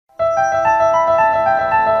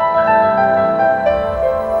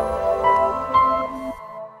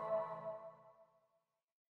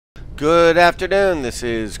Good afternoon. This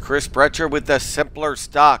is Chris Brecher with the Simpler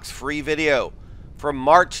Stocks free video from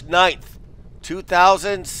March 9th,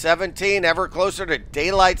 2017, ever closer to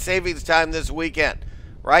daylight savings time this weekend.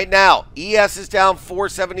 Right now, ES is down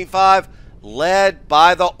 475, led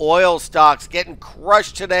by the oil stocks, getting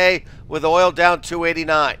crushed today with oil down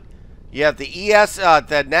 289. You have the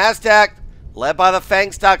the NASDAQ, led by the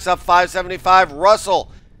FANG stocks, up 575.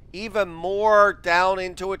 Russell, even more down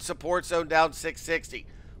into its support zone, down 660.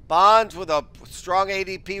 Bonds with a strong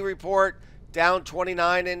ADP report, down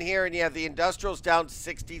 29 in here, and you have the industrials down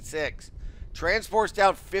 66. Transport's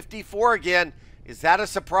down 54 again. Is that a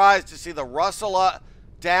surprise to see the Russell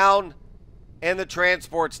down and the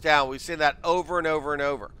transport's down? We've seen that over and over and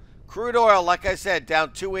over. Crude oil, like I said,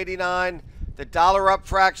 down 289. The dollar up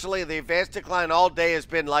fractionally. The advanced decline all day has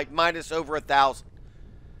been like minus over 1,000.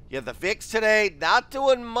 You have the VIX today, not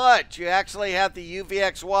doing much. You actually have the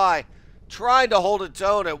UVXY trying to hold its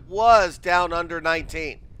own. It was down under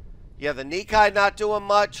 19. You have the Nikkei not doing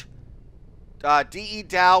much. DE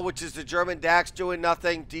Dow, which is the German DAX, doing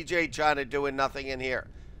nothing. DJ China doing nothing in here.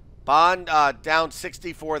 Bond down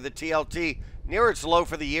 64. The TLT near its low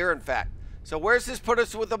for the year, in fact. So where's this put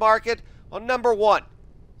us with the market? Well, number one,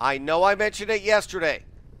 I know I mentioned it yesterday,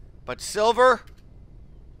 but silver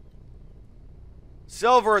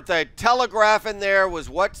at the Telegraph in there was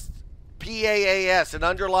what's PAAS, an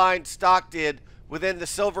underlying stock, did within the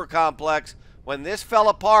silver complex. When this fell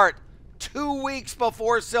apart 2 weeks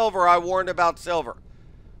before silver, I warned about silver.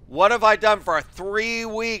 What have I done for 3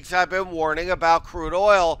 weeks? I've been warning about crude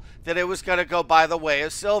oil, that it was going to go by the way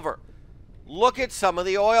of silver. Look at some of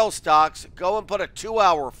the oil stocks. Go and put a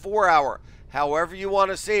 2-hour, 4-hour, however you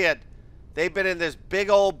want to see it. They've been in this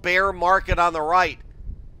big old bear market on the right.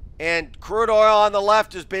 And crude oil on the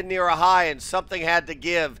left has been near a high, and something had to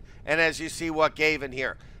give. And as you see, what gave in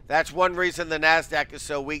here. That's one reason the NASDAQ is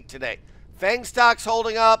so weak today. FANG stocks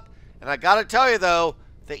holding up. And I got to tell you, though,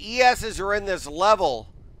 the ESs are in this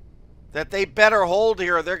level that they better hold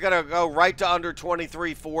here. They're going to go right to under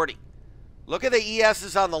 2340. Look at the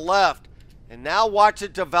ESs on the left. And now watch the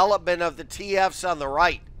development of the TFs on the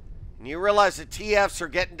right. And you realize the TFs are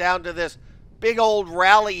getting down to this big old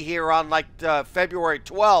rally here on like February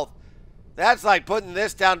 12th. That's like putting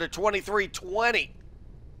this down to 2320.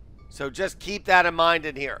 So just keep that in mind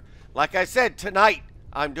in here. Like I said, tonight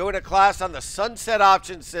I'm doing a class on the sunset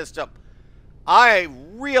option system. I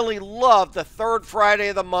really love the third Friday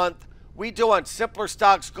of the month. We do on Simpler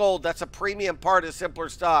Stocks Gold. That's a premium part of Simpler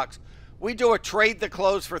Stocks. We do a trade the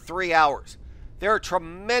close for 3 hours. There are a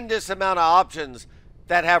tremendous amount of options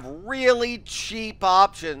that have really cheap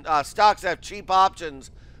options, stocks that have cheap options,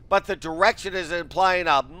 but the direction is implying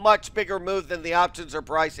a much bigger move than the options are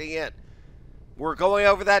pricing in. We're going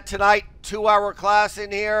over that tonight. 2-hour class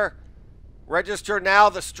in here. Register now.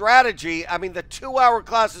 The strategy, I mean, the 2-hour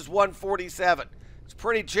class is $147. It's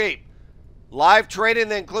pretty cheap. Live trading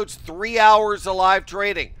that includes 3 hours of live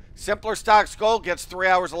trading. Simpler Stocks Gold gets 3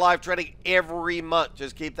 hours of live trading every month.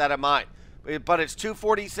 Just keep that in mind. But it's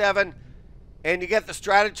 $247, and you get the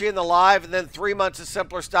strategy and the live, and then 3 months of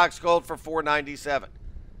Simpler Stocks Gold for $497.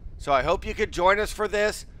 So I hope you could join us for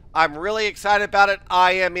this. I'm really excited about it.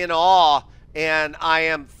 I am in awe. And I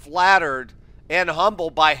am flattered and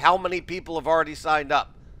humbled by how many people have already signed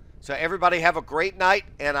up. So everybody have a great night,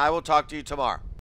 and I will talk to you tomorrow.